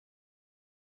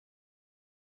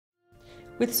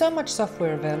With so much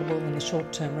software available in the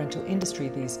short-term rental industry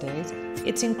these days,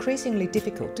 it's increasingly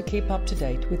difficult to keep up to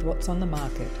date with what's on the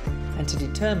market and to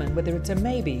determine whether it's a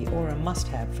maybe or a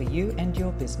must-have for you and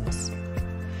your business.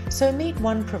 So meet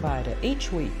one provider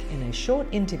each week in a short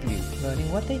interview,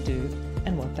 learning what they do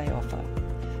and what they offer.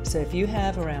 So if you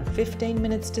have around 15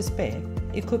 minutes to spare,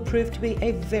 it could prove to be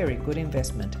a very good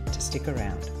investment to stick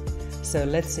around. So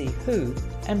let's see who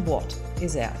and what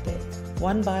is out there,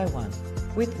 one by one,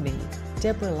 with me,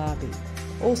 Deborah Larby,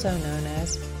 also known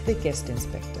as the Guest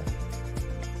Inspector.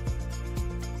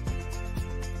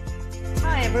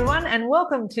 Hi everyone, and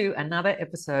welcome to another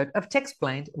episode of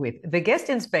Techsplained with the Guest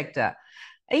Inspector.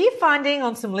 Are you finding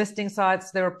on some listing sites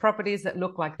there are properties that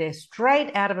look like they're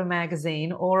straight out of a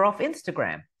magazine or off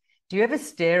Instagram? Do you ever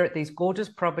stare at these gorgeous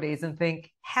properties and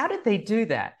think, how did they do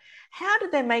that? How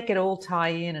did they make it all tie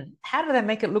in? And how did they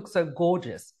make it look so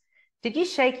gorgeous? Did you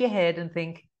shake your head and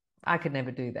think, I could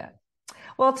never do that?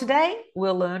 Well, today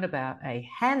we'll learn about a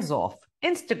hands-off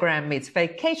Instagram meets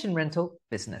vacation rental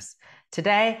business.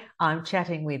 Today, I'm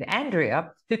chatting with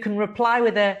Andrea, who can reply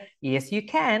with a, yes, you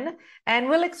can, and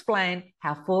we'll explain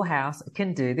how Fulhaus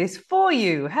can do this for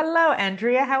you. Hello,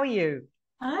 Andrea. How are you?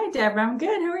 Hi, Deborah. I'm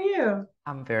good. How are you?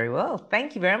 I'm very well.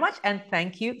 Thank you very much. And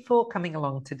thank you for coming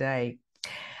along today.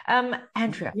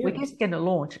 Andrea, we're just going to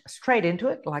launch straight into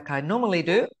it like I normally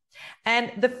do.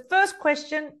 And the first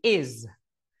question is,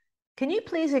 can you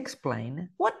please explain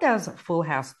what does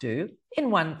Fulhaus do in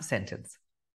one sentence?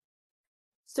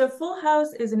 So Fulhaus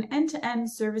is an end-to-end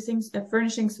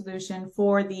furnishing solution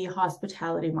for the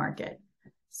hospitality market.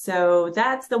 So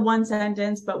that's the one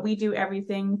sentence, but we do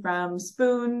everything from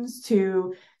spoons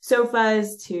to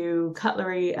sofas to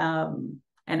cutlery and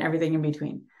everything in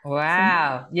between.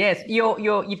 Wow. Yes,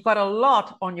 you've got a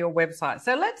lot on your website.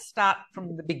 So let's start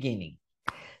from the beginning.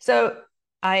 So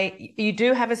you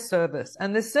do have a service,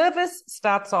 and the service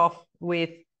starts off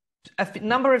with a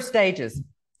number of stages: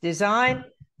 design,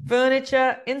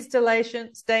 furniture,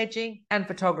 installation, staging, and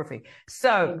photography.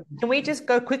 So can we just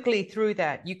go quickly through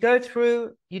that? You go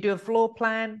through, you do a floor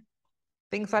plan,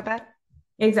 things like that?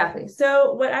 Exactly.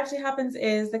 So what actually happens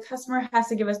is the customer has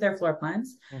to give us their floor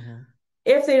plans. Mm-hmm.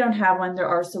 If they don't have one, there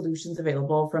are solutions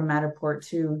available from Matterport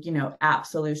to, app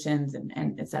solutions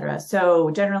and et cetera.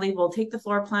 So generally we'll take the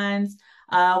floor plans,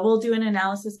 we'll do an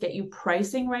analysis, get you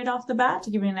pricing right off the bat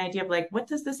to give you an idea of like, what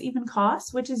does this even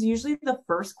cost? Which is usually the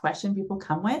first question people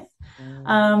come with.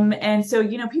 And so,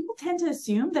 people tend to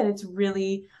assume that it's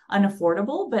really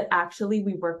unaffordable, but actually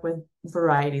we work with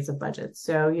varieties of budgets.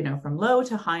 So, from low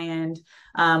to high end,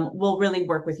 we'll really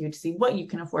work with you to see what you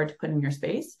can afford to put in your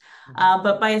space.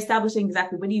 But by establishing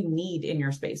exactly what do you need in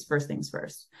your space, first things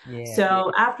first.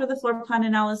 So after the floor plan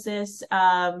analysis,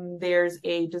 there's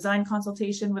a design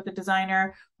consultation with the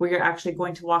designer where you're actually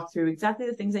going to walk through exactly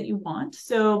the things that you want.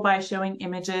 So by showing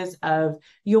images of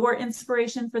your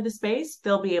inspiration for the space,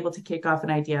 they'll be able to kick off an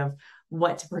idea of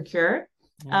what to procure.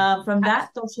 From that,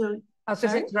 they'll show... I'll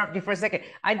just interrupt you for a second.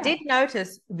 I did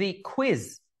notice the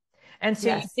quiz. And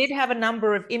so you did have a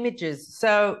number of images.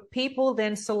 So people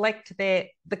then select the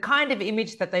kind of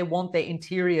image that they want their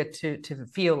interior to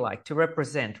feel like, to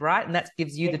represent, right? And that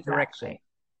gives you the direction.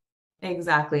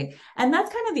 Exactly. And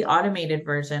that's kind of the automated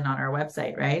version on our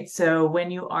website, right? So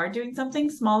when you are doing something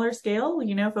smaller scale,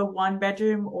 if a one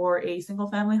bedroom or a single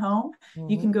family home,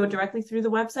 you can go directly through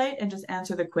the website and just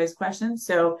answer the quiz questions.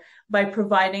 So by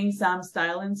providing some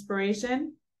style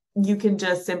inspiration, you can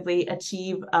just simply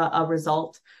achieve a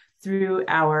result through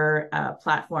our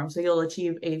platform. So you'll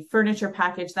achieve a furniture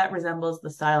package that resembles the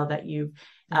style that you've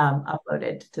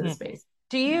uploaded to the space.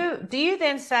 Do you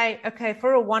then say, okay,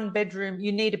 for a one bedroom,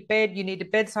 you need a bed, you need a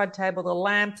bedside table, the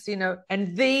lamps,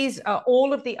 and these are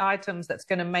all of the items that's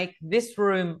going to make this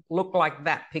room look like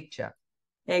that picture?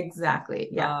 Exactly.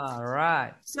 Yeah. All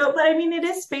right. So, but I mean, it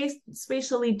is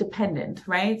spatially dependent,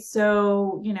 right?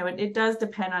 So, it does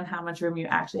depend on how much room you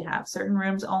actually have. Certain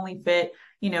rooms only fit,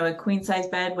 a queen size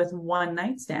bed with one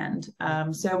nightstand.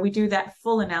 So we do that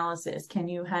full analysis. Can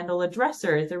you handle a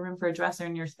dresser? Is there room for a dresser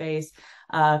in your space?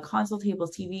 Console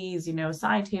tables, TVs,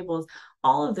 side tables,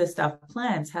 all of this stuff,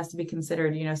 plans has to be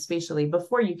considered, spatially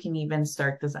before you can even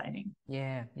start designing.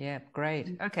 Yeah,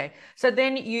 great. Okay. So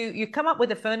then you come up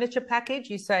with a furniture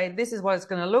package. You say, this is what it's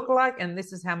going to look like, and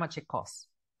this is how much it costs.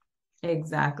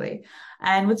 Exactly.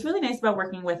 And what's really nice about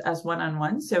working with us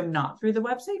one-on-one, so not through the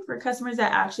website, for customers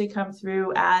that actually come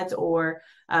through ads or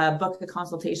book a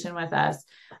consultation with us,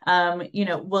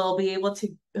 we'll be able to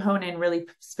hone in really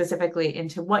specifically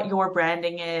into what your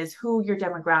branding is, who your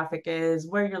demographic is,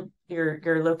 where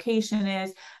your location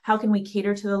is, how can we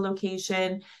cater to the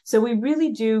location. So we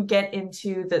really do get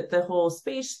into the whole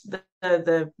space,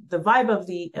 the vibe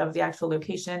of the actual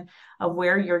location of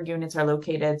where your units are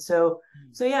located. So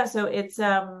yeah, so it's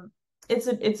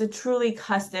a truly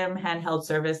custom handheld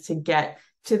service to get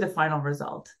to the final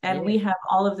result. And we have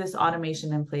all of this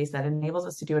automation in place that enables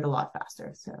us to do it a lot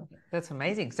faster. So that's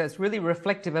amazing. So it's really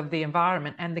reflective of the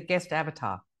environment and the guest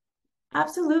avatar.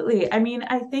 absolutely. I mean,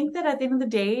 I think that at the end of the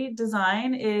day,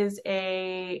 design is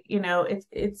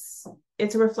it's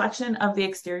a reflection of the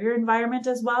exterior environment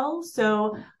as well.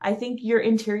 So I think your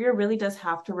interior really does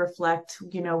have to reflect,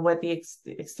 what the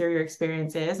exterior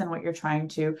experience is and what you're trying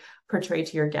to portray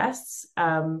to your guests.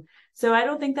 So I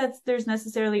don't think there's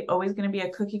necessarily always going to be a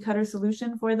cookie cutter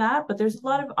solution for that, but there's a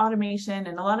lot of automation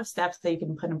and a lot of steps that you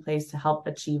can put in place to help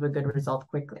achieve a good result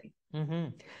quickly. Mm-hmm.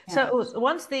 Yeah. So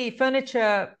once the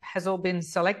furniture has all been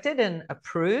selected and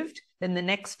approved, then the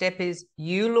next step is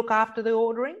you look after the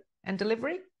ordering and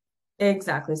delivery?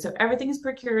 Exactly. So everything is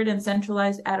procured and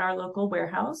centralized at our local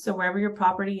warehouse. So wherever your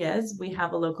property is, we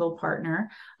have a local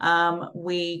partner.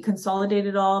 We consolidate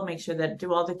it all, make sure that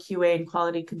do all the QA and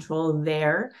quality control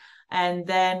there. And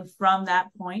then from that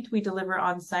point, we deliver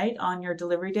on site on your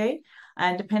delivery day.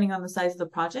 And depending on the size of the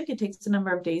project, it takes a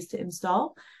number of days to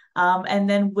install. And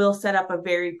then we'll set up a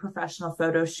very professional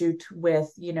photo shoot with,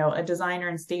 a designer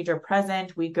and stager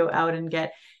present. We go out and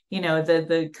get,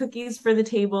 the cookies for the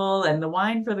table and the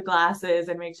wine for the glasses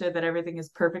and make sure that everything is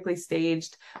perfectly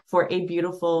staged for a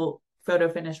beautiful photo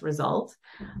finish result,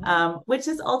 which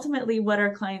is ultimately what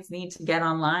our clients need to get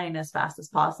online as fast as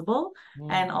possible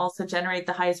and also generate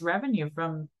the highest revenue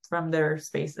from their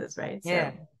spaces, right?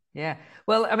 Yeah. So. Yeah.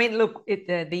 Well, I mean, look,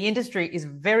 the industry is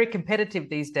very competitive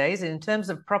these days. In terms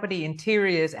of property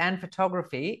interiors and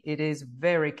photography, it is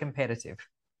very competitive.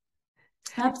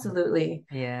 Absolutely.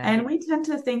 Yeah. And we tend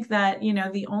to think that,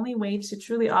 the only way to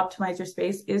truly optimize your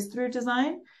space is through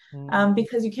design,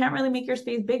 because you can't really make your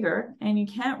space bigger and you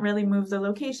can't really move the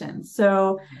location.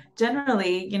 So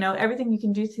generally, everything you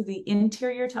can do to the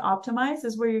interior to optimize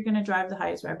is where you're going to drive the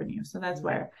highest revenue. So that's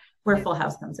where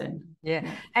Fulhaus comes in. Yeah.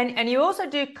 And you also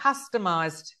do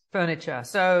customized furniture.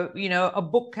 So, a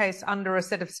bookcase under a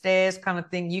set of stairs kind of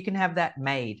thing, you can have that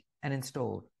made and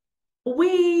installed.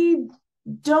 We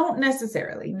don't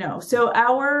necessarily, no. So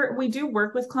we do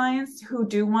work with clients who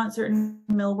do want certain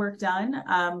millwork done,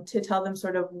 to tell them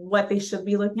sort of what they should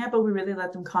be looking at, but we really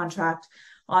let them contract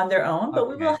on their own. But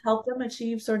we will help them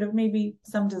achieve sort of maybe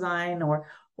some design or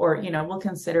we'll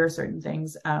consider certain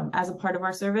things as a part of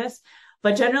our service.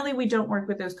 But generally, we don't work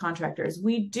with those contractors.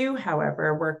 We do,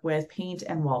 however, work with paint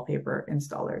and wallpaper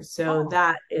installers. So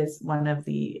that is one of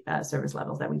the service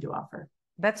levels that we do offer.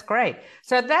 That's great.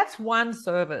 So that's one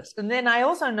service. And then I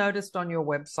also noticed on your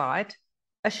website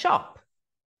a shop.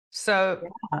 So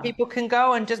people can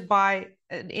go and just buy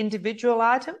an individual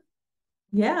item?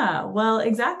 Yeah, well,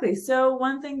 exactly. So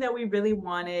one thing that we really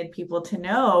wanted people to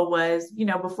know was,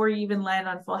 before you even land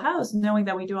on Fulhaus, knowing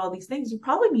that we do all these things, you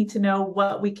probably need to know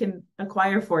what we can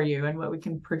acquire for you and what we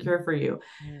can procure for you.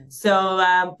 So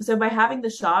by having the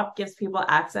shop gives people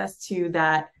access to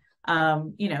that,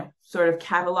 sort of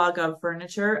catalog of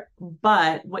furniture,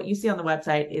 but what you see on the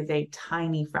website is a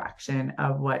tiny fraction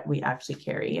of what we actually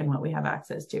carry and what we have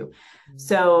access to.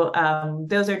 So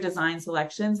those are design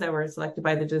selections that were selected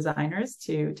by the designers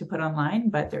to put online,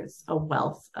 but there's a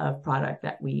wealth of product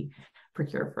that we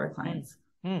procure for our clients.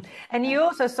 And you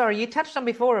also, you touched on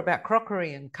before about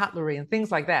crockery and cutlery and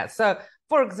things like that. So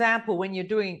for example, when you're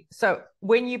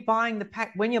buying the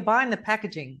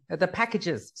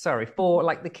packages, for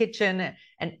like the kitchen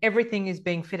and everything is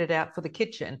being fitted out for the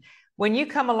kitchen, when you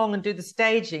come along and do the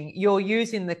staging, you're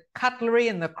using the cutlery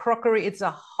and the crockery. It's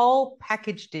a whole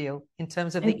package deal in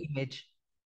terms of the image.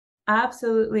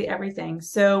 Absolutely everything.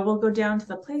 So we'll go down to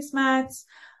the placemats.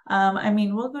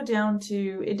 We'll go down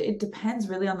to, it depends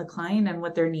really on the client and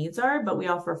what their needs are, but we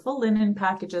offer full linen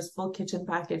packages, full kitchen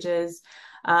packages.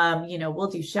 We'll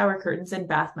do shower curtains and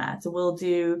bath mats. We'll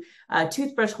do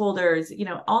toothbrush holders,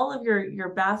 all of your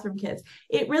bathroom kits.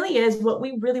 It really is, what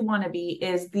we really want to be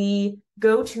is the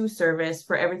go-to service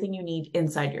for everything you need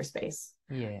inside your space.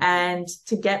 And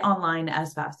to get online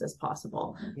as fast as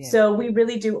possible. So we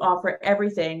really do offer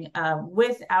everything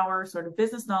with our sort of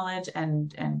business knowledge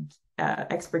and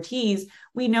expertise.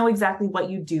 We know exactly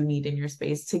what you do need in your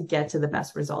space to get to the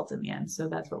best result in the end. So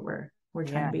that's what we're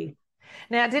trying to be.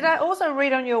 Now, did I also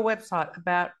read on your website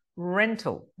about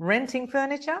renting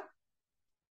furniture?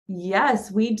 Yes,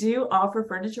 we do offer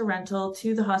furniture rental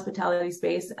to the hospitality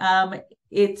space.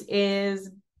 It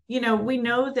is, we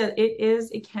know that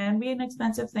it can be an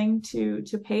expensive thing to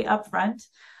pay upfront,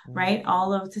 right?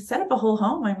 To set up a whole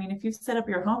home. I mean, if you set up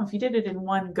your home, if you did it in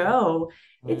one go,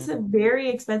 it's a very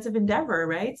expensive endeavor,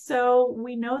 right? So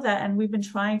we know that, and we've been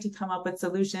trying to come up with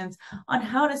solutions on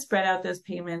how to spread out those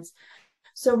payments.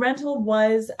 So rental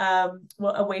was a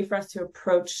way for us to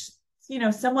approach,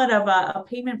 somewhat of a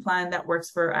payment plan that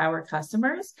works for our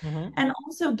customers. And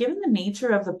also, given the nature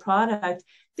of the product,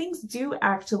 things do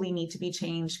actually need to be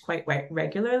changed quite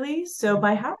regularly. So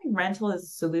by having rental as a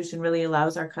solution really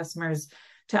allows our customers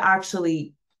to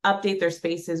actually update their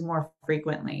spaces more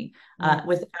frequently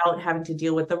without having to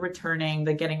deal with the returning,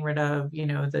 the getting rid of,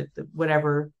 the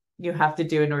whatever you have to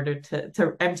do in order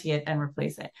to empty it and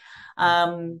replace it.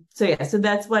 So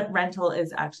that's what rental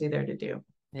is actually there to do.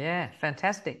 Yeah,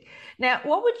 fantastic. Now,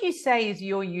 what would you say is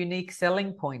your unique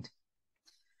selling point?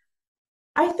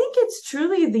 I think it's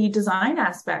truly the design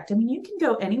aspect. I mean, you can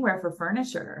go anywhere for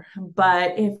furniture,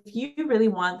 but if you really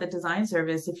want the design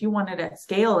service, if you want it at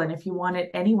scale, and if you want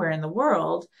it anywhere in the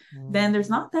world, then there's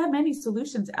not that many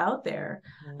solutions out there.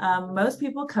 Most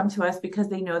people come to us because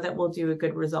they know that we'll do a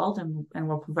good result and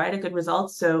we'll provide a good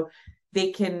result so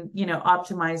they can,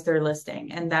 optimize their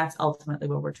listing. And that's ultimately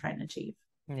what we're trying to achieve.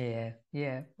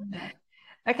 Yeah.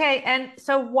 Okay, and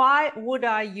so why would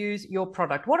I use your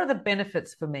product? What are the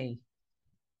benefits for me?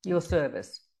 Your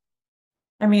service?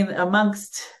 I mean,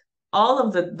 amongst all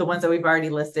of the ones that we've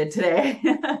already listed today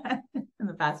in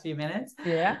the past few minutes.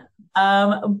 Yeah.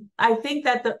 I think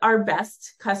that our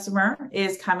best customer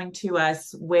is coming to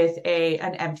us with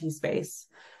an empty space.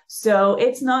 So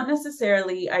it's not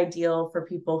necessarily ideal for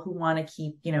people who want to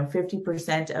keep,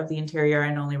 50% of the interior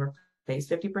and only replace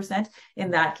 50%.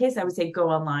 In that case, I would say go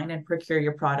online and procure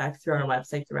your product through our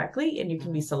website directly, and you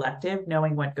can be selective,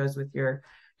 knowing what goes with your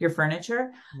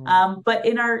furniture. But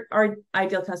in our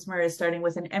ideal customer is starting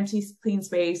with an empty, clean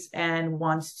space and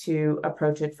wants to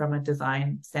approach it from a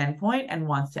design standpoint and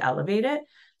wants to elevate it.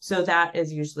 So that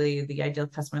is usually the ideal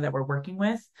customer that we're working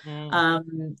with.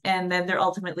 And then they're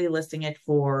ultimately listing it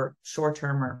for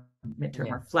short-term or midterm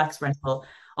or flex rental,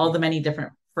 all the many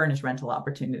different furnished rental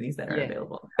opportunities that are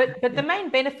available. But the main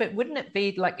benefit, wouldn't it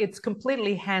be like it's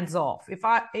completely hands off? If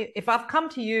I've come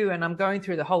to you and I'm going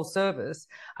through the whole service,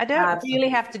 I don't really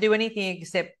have to do anything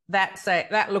except say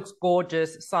that looks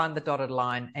gorgeous, sign the dotted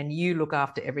line, and you look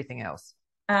after everything else.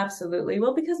 Absolutely.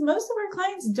 Well, because most of our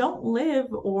clients don't live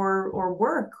or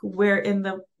work in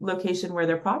the location where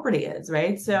their property is,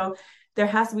 right? So there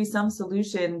has to be some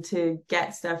solution to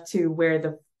get stuff to where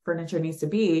the furniture needs to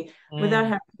be without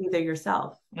having to be there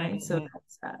yourself, right? So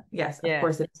that's, yes, of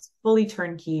course, it's fully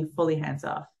turnkey, fully hands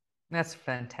off. That's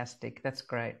fantastic. That's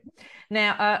great.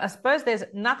 Now, I suppose there's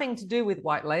nothing to do with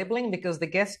white labeling because the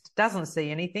guest doesn't see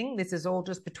anything. This is all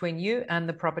just between you and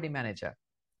the property manager.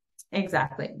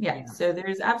 Exactly. Yeah. So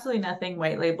there's absolutely nothing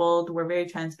white labeled. We're very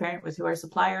transparent with who our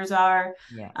suppliers are.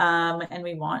 And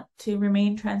we want to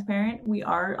remain transparent. We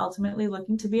are ultimately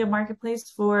looking to be a marketplace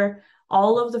for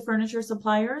all of the furniture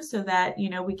suppliers so that,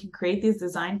 we can create these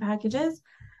design packages.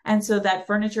 And so that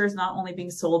furniture is not only being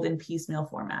sold in piecemeal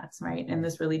formats, right? In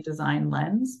this really design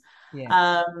lens.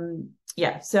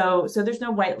 So there's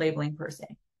no white labeling per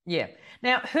se. Yeah.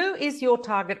 Now, who is your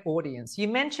target audience? You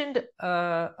mentioned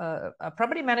a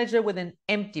property manager with an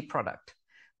empty product,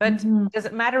 but does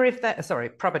it matter if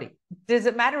does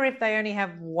it matter if they only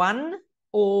have one,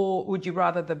 or would you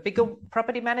rather the bigger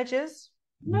property managers?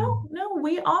 No,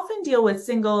 we often deal with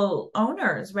single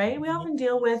owners, right? We often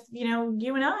deal with,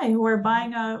 you and I who are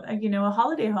buying a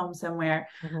holiday home somewhere.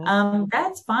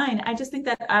 That's fine. I just think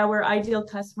that our ideal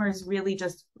customer is really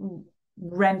just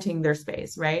renting their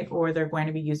space, right? Or they're going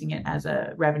to be using it as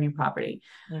a revenue property.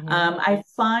 I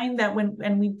find that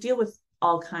when we deal with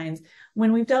all kinds,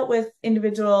 when we've dealt with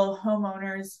individual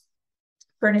homeowners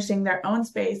furnishing their own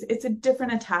space, it's a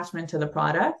different attachment to the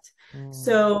product.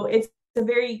 So it's a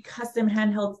very custom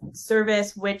handheld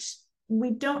service, which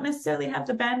we don't necessarily have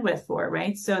the bandwidth for,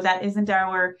 right? So that isn't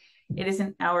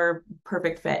our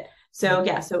perfect fit. So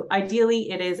so ideally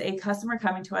it is a customer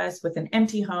coming to us with an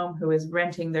empty home who is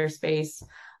renting their space,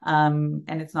 and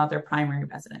it's not their primary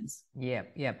residence.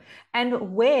 Yeah.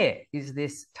 And where is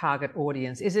this target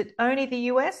audience? Is it only the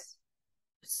US?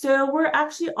 So we're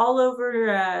actually all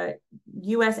over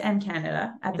US and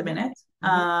Canada at the minute.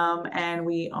 And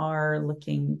we are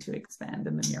looking to expand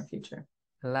in the near future.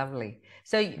 Lovely.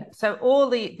 So all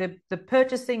the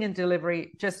purchasing and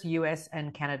delivery, just US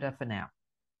and Canada for now.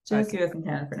 Just US and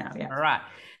Canada for now, yeah. All right.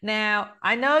 Now,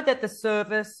 I know that the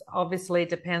service obviously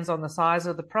depends on the size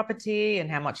of the property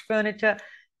and how much furniture,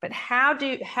 but how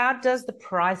does the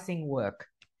pricing work?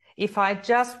 if I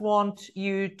just want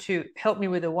you to help me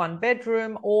with a 1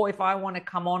 bedroom, or if I want to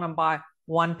come on and buy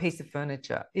one piece of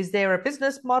furniture? Is there a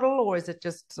business model, or is it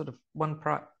just sort of one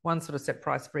sort of set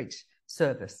price for each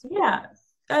service? Yeah.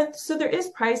 So there is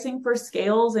pricing for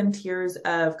scales and tiers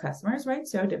of customers, right?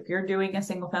 So if you're doing a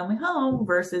single family home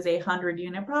versus a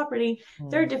 100-unit property,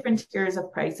 there are different tiers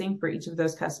of pricing for each of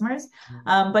those customers.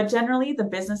 But generally, the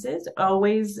businesses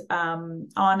always, on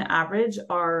average,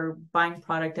 are buying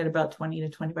product at about 20 to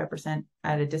 25%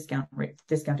 at a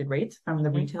discounted rate from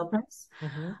the retail price.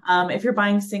 If you're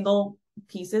buying single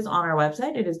pieces on our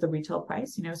website, it is the retail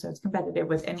price, so it's competitive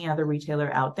with any other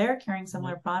retailer out there carrying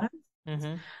similar products.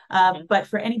 But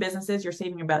for any businesses, you're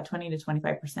saving about 20 to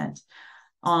 25%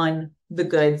 on the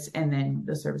goods and then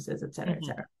the services, et cetera, et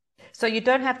cetera. So you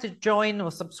don't have to join or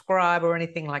subscribe or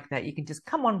anything like that. You can just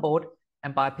come on board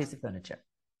and buy a piece of furniture.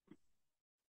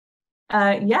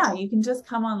 Yeah, you can just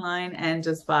come online and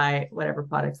just buy whatever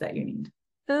products that you need.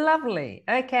 Lovely.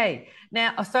 Okay.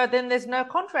 Now, so then there's no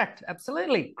contract.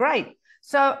 Absolutely. Great.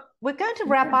 So we're going to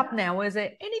wrap up now. Is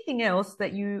there anything else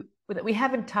that we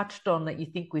haven't touched on that you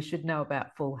think we should know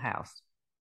about Fulhaus?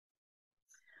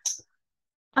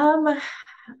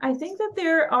 I think that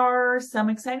there are some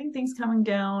exciting things coming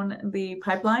down the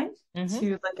pipeline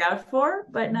to look out for,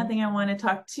 but nothing I want to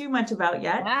talk too much about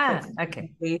yet.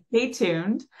 Okay. Stay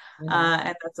tuned.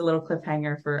 And that's a little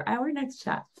cliffhanger for our next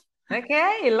chat.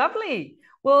 Okay, lovely.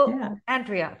 Well,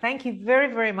 Andrea, thank you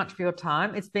very, very much for your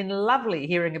time. It's been lovely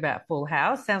hearing about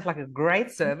Fulhaus. Sounds like a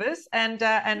great service. And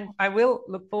I will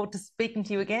look forward to speaking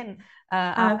to you again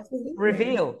after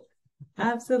reveal.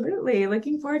 Absolutely.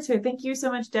 Looking forward to it. Thank you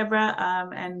so much, Deborah.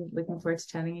 And looking forward to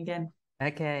chatting again.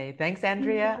 Okay. Thanks,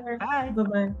 Andrea. Bye.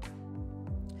 Bye-bye.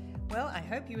 Well, I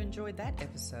hope you enjoyed that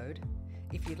episode.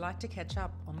 If you'd like to catch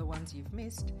up on the ones you've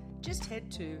missed, just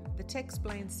head to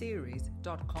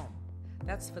thetechsplainedseries.com.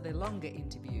 That's for the longer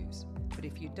interviews. But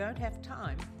if you don't have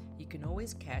time, you can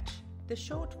always catch the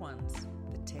short ones,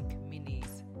 the Tech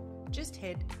Minis. Just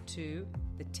head to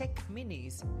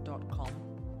thetechminis.com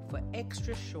for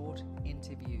extra short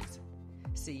interviews.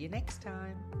 See you next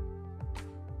time.